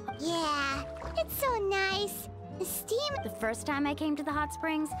 Yeah, it's so nice. The steam. The first time I came to the hot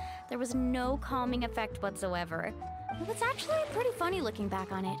springs, there was no calming effect whatsoever. It was actually pretty funny looking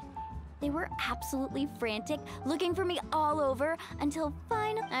back on it. They were absolutely frantic, looking for me all over, until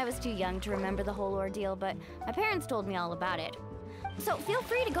finally... I was too young to remember the whole ordeal, but my parents told me all about it. So feel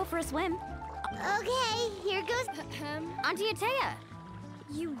free to go for a swim. Okay, here goes. Auntie Atea,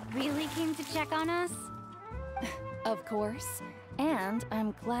 you really came to check on us? Of course. And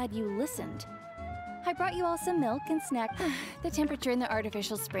I'm glad you listened. I brought you all some milk and snacks. The temperature in the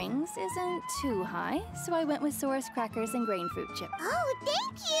artificial springs isn't too high, so I went with Sora's crackers and grain fruit chip. Oh,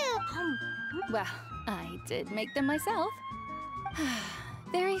 thank you! Well, I did make them myself.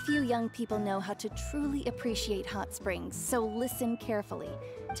 Very few young people know how to truly appreciate hot springs, so listen carefully.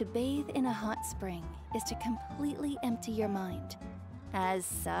 To bathe in a hot spring is to completely empty your mind. As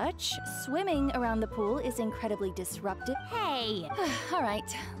such, swimming around the pool is incredibly disruptive. Hey! All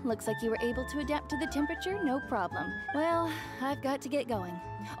right, looks like you were able to adapt to the temperature, no problem. Well, I've got to get going.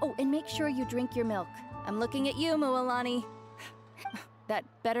 Oh, and make sure you drink your milk. I'm looking at you, Mualani. That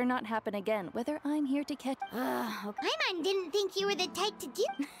better not happen again, whether I'm here to catch... Okay. Paimon didn't think you were the type to do...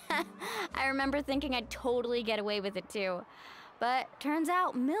 I remember thinking I'd totally get away with it too. But turns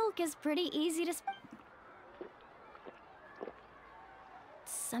out milk is pretty easy to...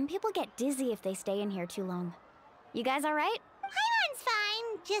 Some people get dizzy if they stay in here too long. You guys all right? Paimon's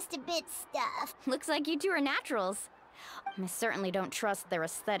fine, just a bit stuffed. Looks like you two are naturals. I certainly don't trust their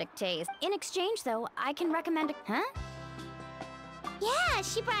aesthetic taste. In exchange, though, I can recommend a... Huh? Yeah,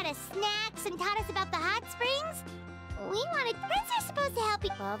 she brought us snacks and taught us about the hot springs. We wanted... Friends are supposed to help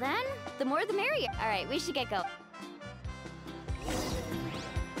you. Well then, the more the merrier. All right, we should get going.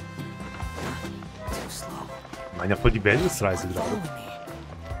 Too slow. Meine ja voll die Wellnessreise gerade.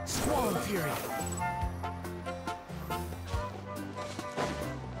 Squall Fury.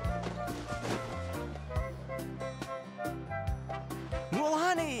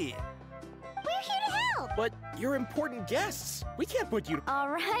 Mualani! We're here to help! But you're important guests. We can't put you... All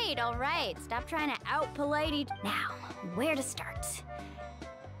right. Stop trying to out-polite each... Now, where to start?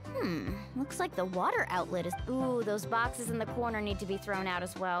 Looks like the water outlet is... Ooh, those boxes in the corner need to be thrown out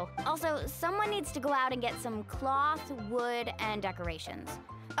as well. Also, someone needs to go out and get some cloth, wood, and decorations.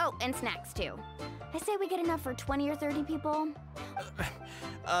 Oh, and snacks, too. I say we get enough for 20 or 30 people.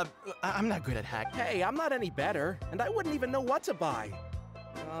 I'm not good at hack. Hey, I'm not any better, and I wouldn't even know what to buy.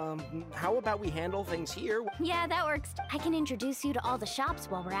 How about we handle things here? Yeah, that works. I can introduce you to all the shops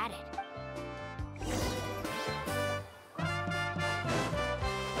while we're at it.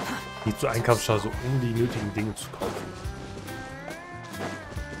 Die zur Einkaufsschau, so um die nötigen Dinge zu kaufen.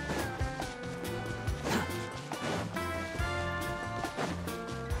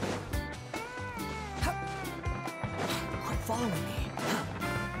 Quit following me.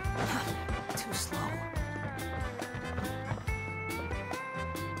 Too slow.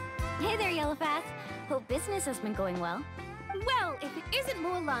 Hey there, Yellowfast. Hope business has been going well. Well, if it isn't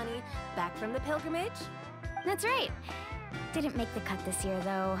Mualani, back from the pilgrimage? That's right. Didn't make the cut this year,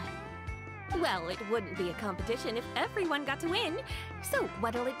 though. Well, it wouldn't be a competition if everyone got to win. So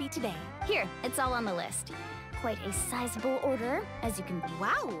what'll it be today? Here, it's all on the list. Quite a sizable order, as you can...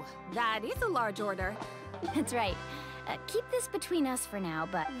 Wow, that is a large order. That's right. Keep this between us for now,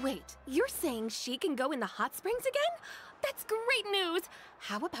 but... Wait, you're saying she can go in the hot springs again? That's great news!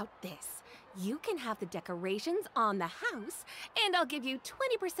 How about this? You can have the decorations on the house, and I'll give you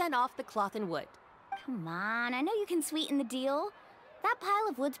 20% off the cloth and wood. Come on, I know you can sweeten the deal. That pile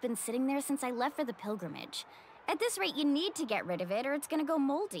of wood's been sitting there since I left for the pilgrimage. At this rate, you need to get rid of it or it's gonna go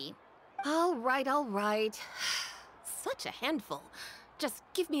moldy. All right. Such a handful. Just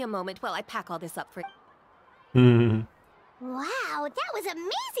give me a moment while I pack all this up for... Wow, that was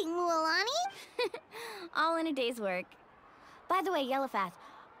amazing, Mualani! All in a day's work. By the way, Yellowfath,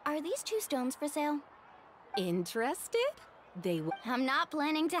 are these 2 stones for sale? Interested? They will... I'm not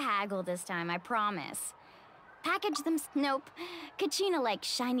planning to haggle this time, I promise. Package them... Nope. Kachina likes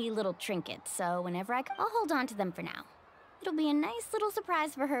shiny little trinkets, so whenever I'll hold on to them for now. It'll be a nice little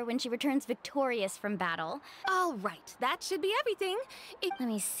surprise for her when she returns victorious from battle. All right, that should be everything. Let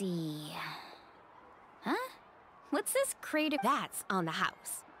me see... Huh? What's this crate of... That's on the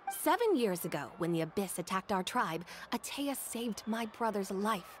house. 7 years ago, when the Abyss attacked our tribe, Atea saved my brother's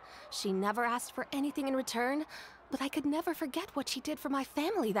life. She never asked for anything in return, but I could never forget what she did for my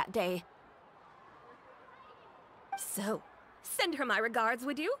family that day. So, send her my regards,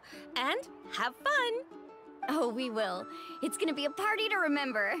 would you? And have fun! Oh, we will. It's gonna be a party to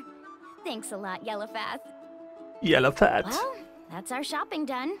remember. Thanks a lot, Yellowfath. Yellowfath. Well, that's our shopping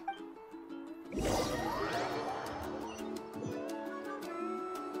done.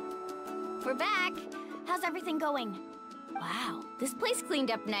 We're back. How's everything going? Wow, this place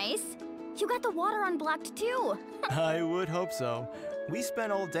cleaned up nice. You got the water unblocked too. I would hope so. We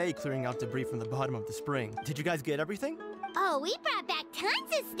spent all day clearing out debris from the bottom of the spring. Did you guys get everything? Oh, we brought back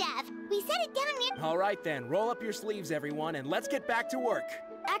tons of stuff. We set it down near... All right then, roll up your sleeves, everyone, and let's get back to work.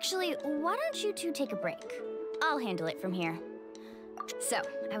 Actually, why don't you 2 take a break? I'll handle it from here. So,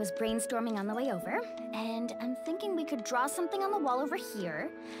 I was brainstorming on the way over, and I'm thinking we could draw something on the wall over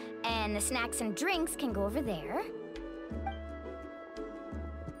here, and the snacks and drinks can go over there.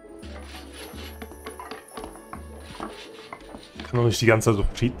 Kann doch nicht die ganze Zeit so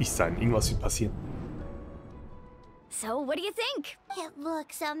friedlich sein. Irgendwas wird passieren. So, what do you think? It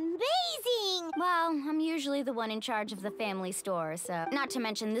looks amazing! Well, I'm usually the one in charge of the family store, so... Not to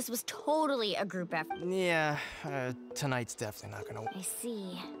mention, this was totally a group effort. Yeah, tonight's definitely not gonna... I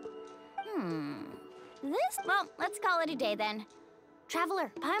see. Well, let's call it a day then.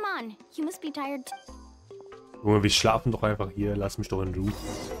 Traveler, Paimon, you must be tired. Junge, wir schlafen doch einfach hier. Lass mich doch in Ruhe.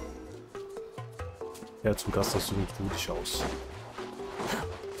 Ja, zum Gast, das sieht gut aus.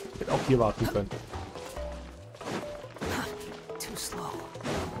 Ich hätte auch hier warten können. Too slow.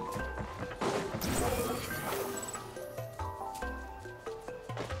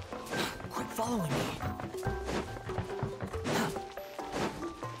 Quit following me.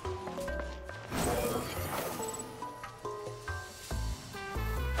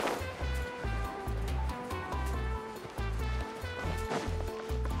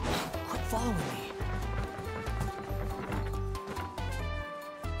 Quit following me.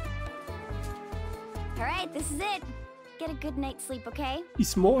 All right, this is it. Get a good night's sleep, okay?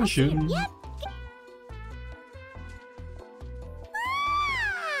 Bis morgen. Yep.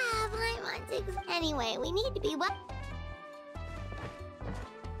 Anyway, we need to be what?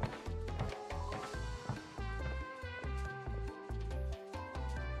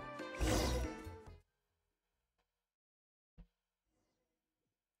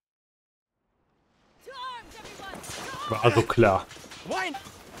 War also klar.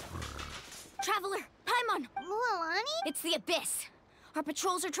 Traveler, Paimon! Mualani? It's the Abyss. Our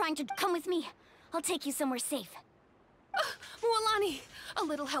patrols are trying to come with me. I'll take you somewhere safe. Mualani, a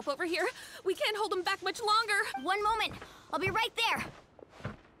little help over here. We can't hold them back much longer. One moment. I'll be right there.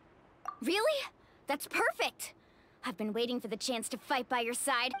 Really? That's perfect. I've been waiting for the chance to fight by your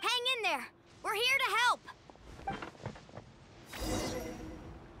side. Hang in there. We're here to help.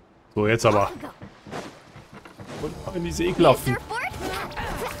 So, jetzt aber. Und in die See laufen.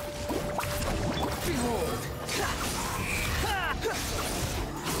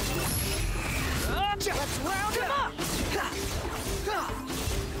 Let's round him up!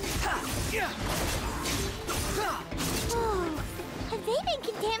 Oh, have they been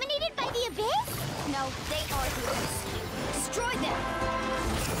contaminated by the Abyss? No, they are the Abyss. Destroy them!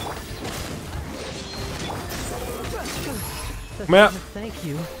 Mehr. Thank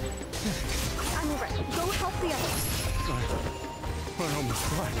you. I'm ready. Go help the others. We're almost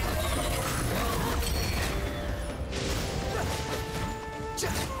done.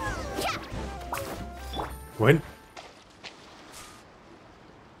 Wohin?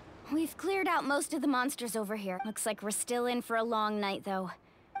 We've cleared out most of the monsters over here. Looks like we're still in for a long night, though.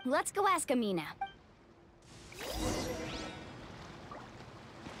 Let's go ask Amina.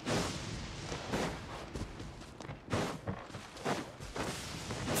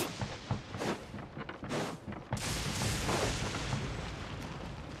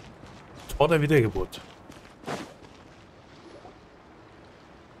 Tor der Wiedergeburt.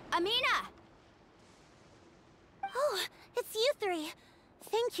 Amina! Oh, it's you three.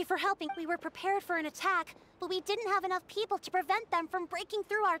 Thank you for helping. we were prepared for an attack, but we didn't have enough people to prevent them from breaking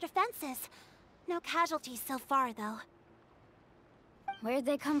through our defenses. No casualties so far, though. Where'd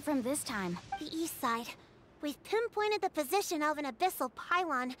they come from this time? The east side. We've pinpointed the position of an abyssal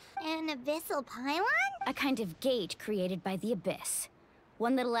pylon. An abyssal pylon? A kind of gate created by the Abyss.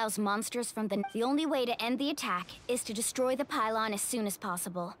 One that allows monsters from the only way to end the attack is to destroy the pylon as soon as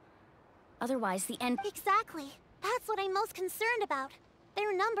possible. Otherwise, the end... Exactly. That's what I'm most concerned about.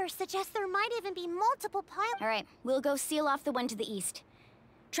 Their numbers suggest there might even be multiple pylons. Alright, we'll go seal off the one to the east.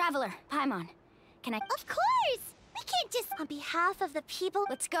 Traveler, Paimon, can I... Of course! We can't just... On behalf of the people...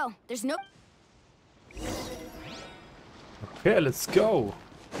 Let's go. There's no... Okay, let's go.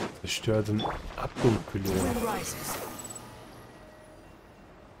 Zerstör den Abdunkelung.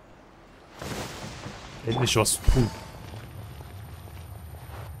 Endlich was tun.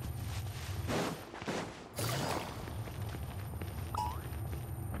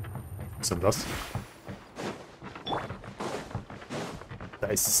 Was ist denn das? Da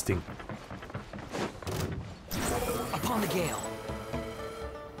ist das Ding. Upon the gale.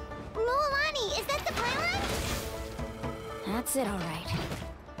 Mualani, is that the pylon? That's it, all right.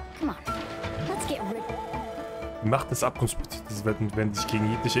 Come on, let's get rid. Die Macht des Abgrundsbetitels wendet sich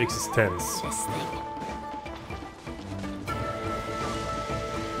gegen jegliche Existenz. This thing.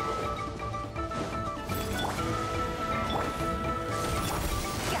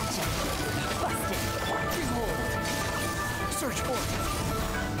 Gotcha. Busted. Search for.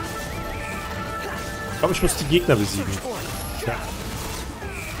 Ich glaube, ich muss die Gegner besiegen. Ja.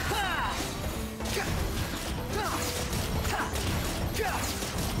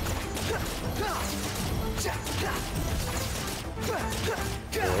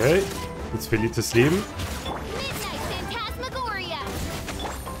 Okay, jetzt verliert das Leben.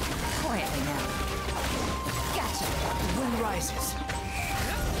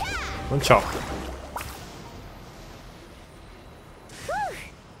 Und ciao.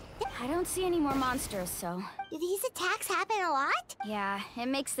 I don't see any more monsters, so... Do these attacks happen a lot? Yeah, it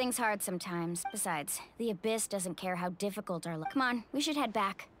makes things hard sometimes. Besides, the Abyss doesn't care how difficult our... Come on, we should head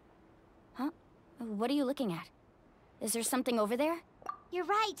back. Huh? What are you looking at? Is there something over there? You're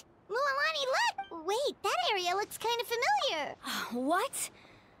right. Mualani, look! Wait, that area looks kind of familiar. What?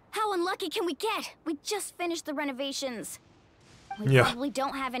 How unlucky can we get? We just finished the renovations. We probably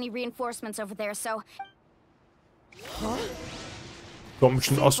don't have any reinforcements over there, so... Kommt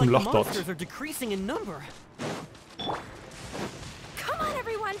schon aus dem Loch dort. Monsters are decreasing in number. Come on,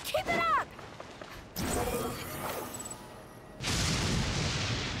 everyone, keep it up!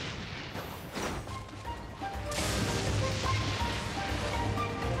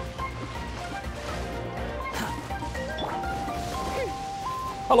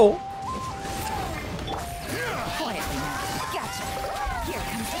 Hallo. Quietly now. Gotcha. Here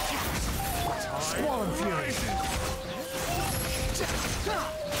comes the cat. Squall and fury.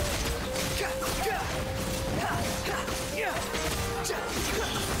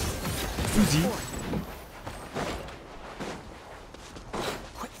 Susi.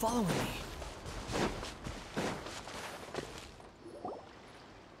 Quit following me.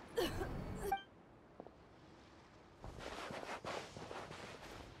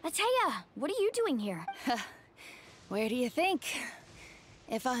 Ataya, what are you doing here? Where do you think?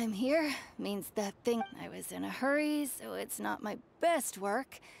 If I'm here, means that thing... I was in a hurry, so it's not my best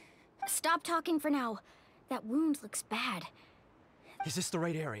work. Stop talking for now. That wound looks bad. Is this the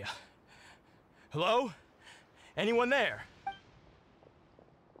right area? Hello? Anyone there?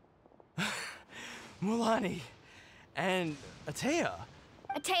 Mualani. And Ataya.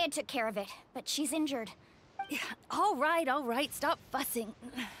 Ataya took care of it, but she's injured. All right, stop fussing.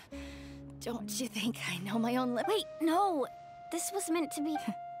 Don't you think I know my own limit? Wait, no. This was meant to be...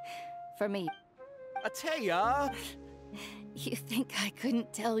 For me. Ataya! You think I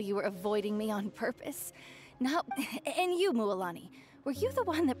couldn't tell you were avoiding me on purpose? No. And you, Mualani. Were you the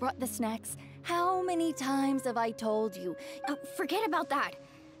one that brought the snacks? How many times have I told you? Oh, forget about that.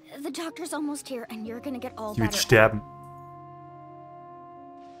 The doctor's almost here, and you're gonna get all Die wird better. sterben.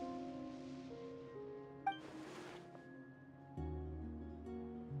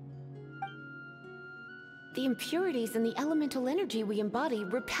 The impurities and the elemental energy we embody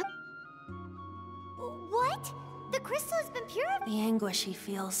repel... What? The crystal has been purified? The anguish he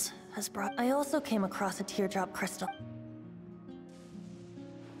feels has brought... I also came across a teardrop crystal.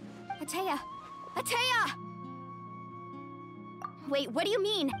 Ataya! Ataya! Wait, what do you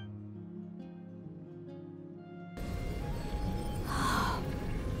mean?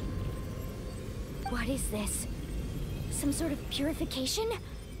 What is this? Some sort of purification?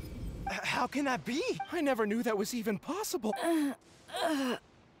 How can that be? I never knew that was even possible.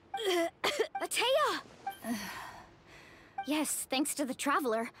 Atea! Yes, thanks to the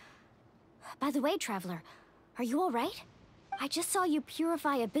Traveler. By the way, Traveler, are you alright? I just saw you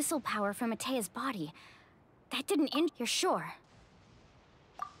purify abyssal power from Atea's body. That didn't end. You're sure?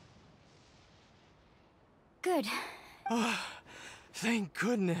 Good. Thank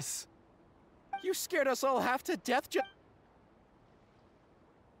goodness. You scared us all half to death.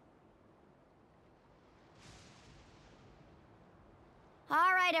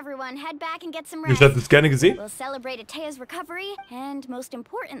 Alright, everyone, head back and get some Ich rest. hätte es gerne gesehen. We'll celebrate Atea's recovery, and most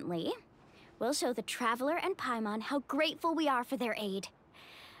importantly, we'll show the Traveler and Paimon how grateful we are for their aid.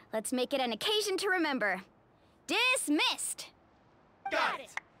 Let's make it an occasion to remember. Dismissed! Got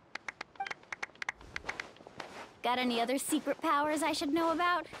it! Got any other secret powers I should know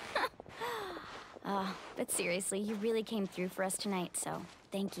about? But seriously, you really came through for us tonight, so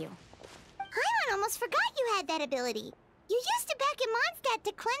thank you. Paimon almost forgot you had that ability. You used it back in Mondstadt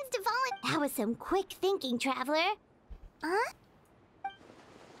to cleanse Devalin. That was some quick thinking, Traveler. Huh?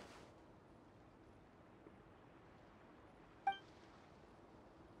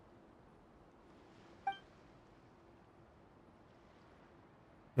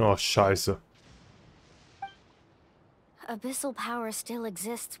 Oh, scheiße. Abyssal power still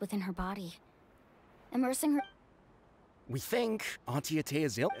exists within her body. Immersing her... We think Auntie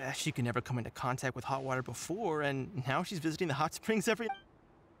Atea's ill. She could never come into contact with hot water before, and now she's visiting the hot springs every...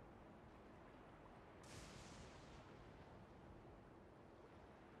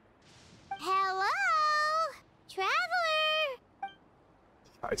 Hello? Traveler?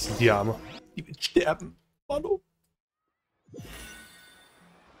 Scheiße, die Arme. Die wird sterben. Hallo.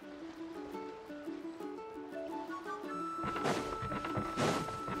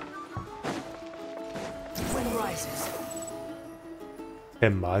 Wind rises.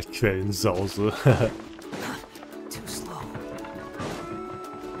 Quellensause. Too slow.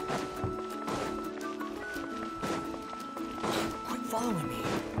 Quit following me.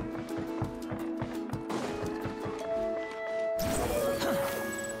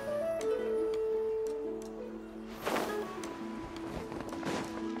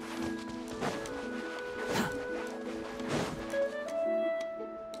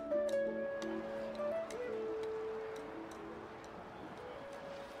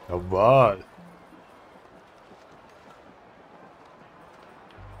 Jawohl.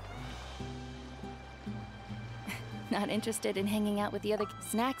 Not interested in hanging out with the other...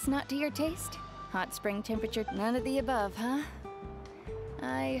 Snacks not to your taste? Hot spring temperature, none of the above, huh?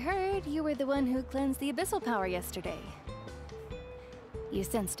 I heard you were the one who cleansed the abyssal power yesterday. You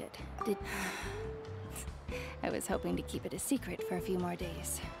sensed it, did... I was hoping to keep it a secret for a few more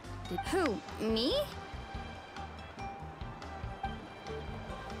days. Did... Who? Me?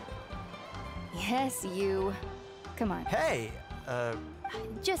 Yes, you. Come on. Hey,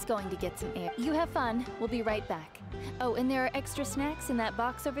 Just going to get some air. You have fun. We'll be right back. Oh, and there are extra snacks in that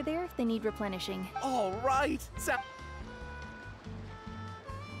box over there if they need replenishing. All right.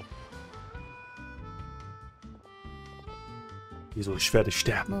 Wieso, ich werde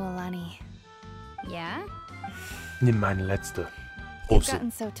sterben. Mualani. Yeah? Nimm meine letzte You've Hose.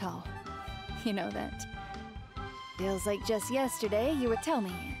 gotten so tall. You know that. Feels like just yesterday you were... Tell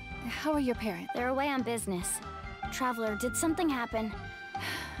me, how are your parents? They're away on business. Traveler, did something happen?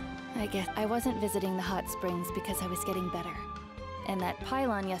 I guess I wasn't visiting the hot springs because I was getting better. And that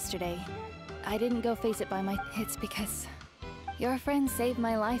pylon yesterday, I didn't go face it by my... It's because your friend saved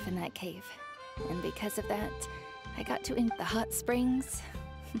my life in that cave. And because of that, I got to the hot springs.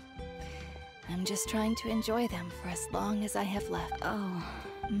 I'm just trying to enjoy them for as long as I have left. Oh,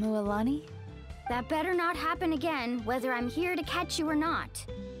 Mualani? That better not happen again, whether I'm here to catch you or not.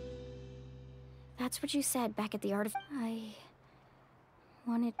 That's what you said back at the Art of... I...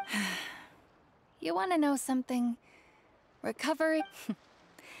 wanted... You want to know something? Recovery?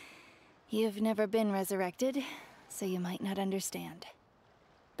 You've never been resurrected, so you might not understand.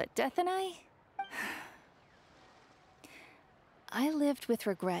 But Death and I lived with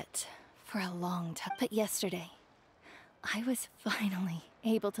regret for a long time. But yesterday, I was finally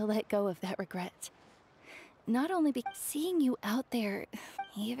able to let go of that regret. Not only seeing you out there,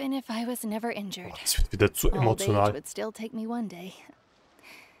 even if I was never injured, Es wird wieder zu old age emotional. would still take me one day.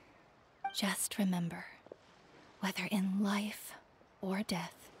 Just remember, whether in life or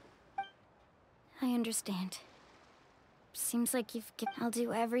death. I understand. Seems like you've given... I'll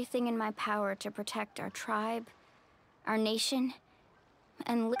do everything in my power to protect our tribe, our nation,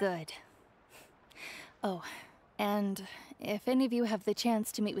 and... Good. Oh, and if any of you have the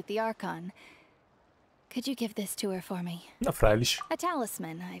chance to meet with the Archon, could you give this to her for me? Na, freilich. A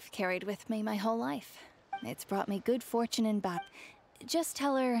talisman I've carried with me my whole life. It's brought me good fortune in battle. Just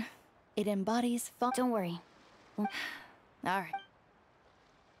tell her it embodies fun. Don't worry. All right.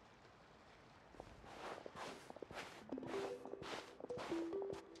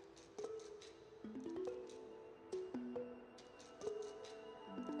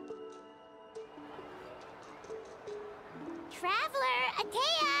 Traveler,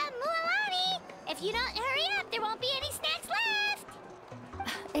 Atea, Mualani! If you don't hurry up, there won't be any snacks left!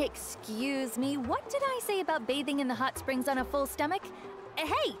 Excuse me, what did I say about bathing in the hot springs on a full stomach?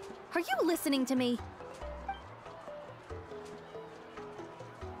 Hey, are you listening to me?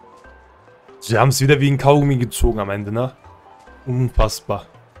 Sie haben es wieder wie ein Kaugummi gezogen am Ende, ne? Unfassbar.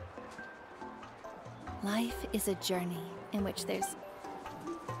 Life is a journey in which there's...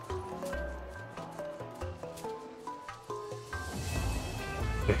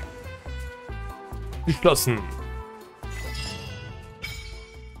 Okay. Geschlossen.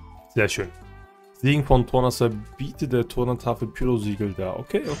 Sehr schön. Segen von Tornasser bietet der Turnertafel Pyrosiegel da.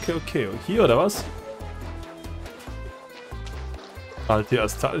 Okay. Hier oder was? Halt hier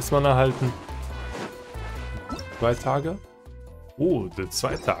als Talisman erhalten. 2 Tage. Oh, der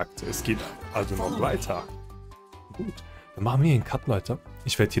 2. Akt. Es geht also noch weiter. Gut. Dann machen wir hier einen Cut, Leute.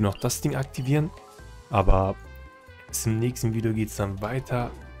 Ich werde hier noch das Ding aktivieren. Aber im nächsten Video geht es dann weiter.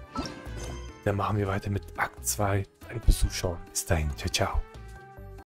 Dann machen wir weiter mit Akt 2. Danke fürs Zuschauen. Bis dahin. Ciao, ciao.